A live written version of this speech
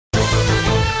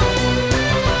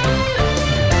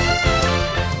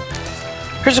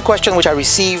Here's a question which I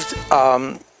received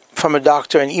from a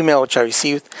doctor, an email which I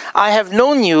received. I have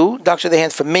known you, Dr.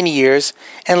 Dahan, for many years,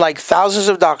 and like thousands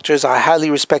of doctors, I highly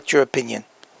respect your opinion.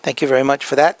 Thank you very much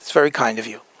for that. It's very kind of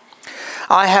you.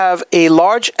 I have a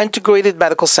large integrated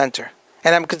medical center,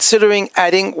 and I'm considering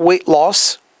adding weight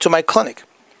loss to my clinic.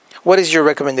 What is your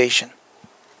recommendation?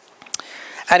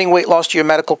 Adding weight loss to your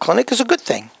medical clinic is a good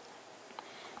thing.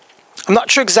 I'm not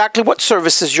sure exactly what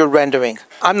services you're rendering.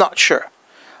 I'm not sure.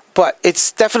 But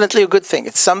it's definitely a good thing.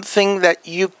 It's something that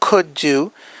you could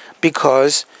do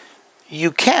because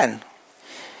you can.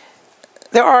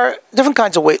 There are different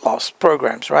kinds of weight loss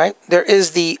programs, right? There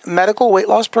is the medical weight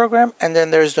loss program, and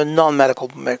then there's the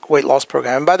non-medical weight loss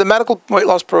program. And by the medical weight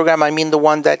loss program, I mean the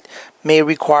one that may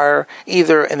require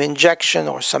either an injection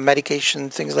or some medication,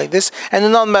 things like this. And the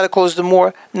non-medical is the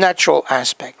more natural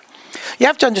aspect. You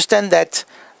have to understand that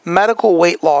medical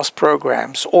weight loss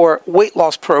programs or weight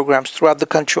loss programs throughout the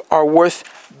country are worth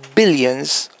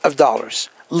billions of dollars,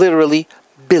 literally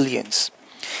billions.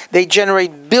 They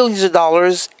generate billions of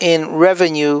dollars in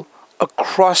revenue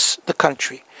across the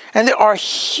country. And there are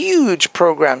huge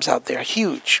programs out there,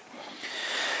 huge.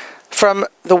 From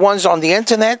the ones on the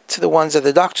internet, to the ones that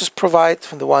the doctors provide,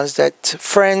 from the ones that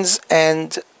friends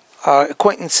and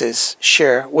acquaintances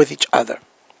share with each other.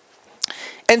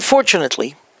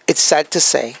 Unfortunately, it's sad to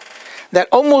say that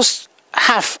almost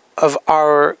half of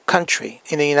our country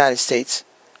in the United States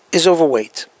is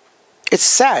overweight. It's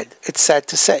sad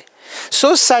to say.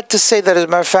 So sad to say that, as a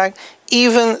matter of fact,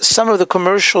 even some of the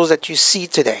commercials that you see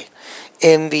today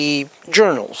in the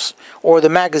journals or the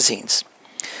magazines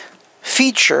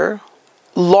feature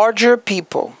larger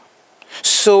people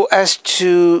so as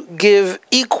to give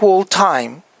equal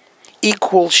time,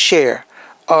 equal share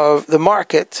of the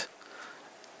market,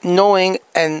 knowing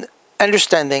and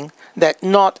understanding that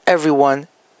not everyone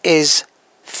is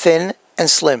thin and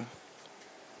slim.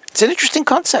 It's an interesting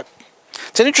concept.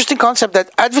 It's an interesting concept that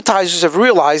advertisers have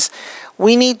realized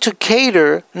we need to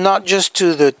cater not just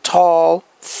to the tall,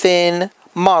 thin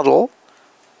model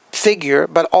figure,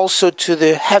 but also to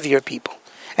the heavier people.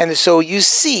 And so you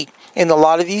see in a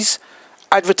lot of these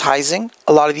advertising,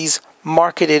 a lot of these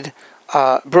marketed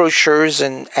brochures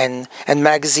and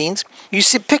magazines, you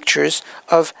see pictures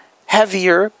of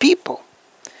heavier people.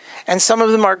 And some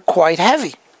of them are quite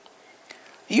heavy.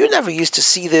 You never used to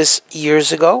see this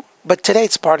years ago, but today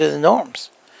it's part of the norms.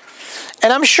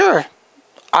 And I'm sure,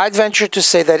 I'd venture to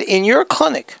say that in your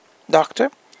clinic,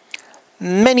 doctor,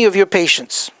 many of your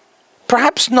patients,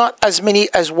 perhaps not as many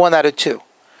as 1 out of 2.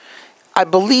 I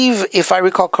believe, if I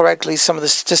recall correctly, some of the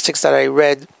statistics that I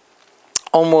read,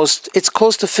 it's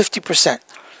close to 50%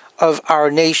 of our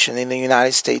nation in the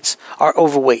United States are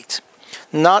overweight.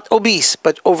 Not obese,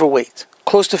 but overweight.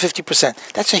 Close to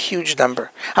 50%. That's a huge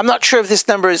number. I'm not sure if this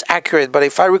number is accurate, but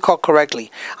if I recall correctly,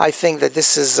 I think that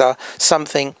this is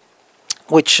something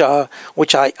which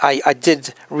I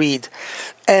did read.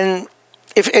 And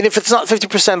if it's not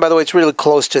 50%, by the way, it's really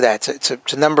close to that. It's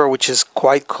a number which is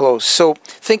quite close. So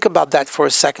think about that for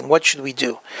a second. What should we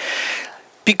do?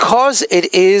 Because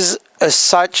it is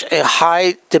such a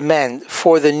high demand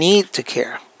for the need to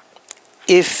care,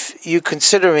 if you're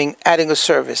considering adding a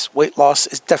service, weight loss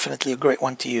is definitely a great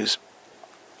one to use.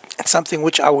 It's something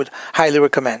which I would highly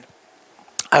recommend.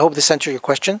 I hope this answered your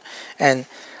question, and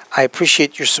I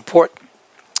appreciate your support.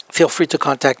 Feel free to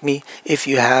contact me if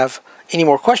you have any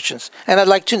more questions. And I'd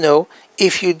like to know,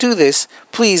 if you do this,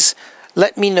 please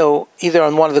let me know either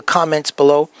on one of the comments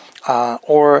below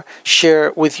or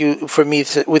share with me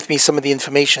some of the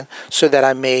information so that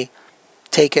I may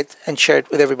take it and share it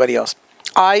with everybody else.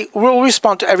 I will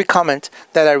respond to every comment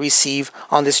that I receive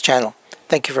on this channel.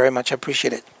 Thank you very much. I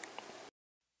appreciate it.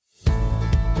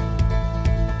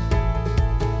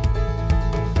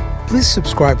 Please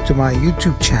subscribe to my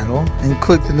YouTube channel and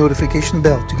click the notification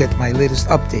bell to get my latest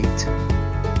update.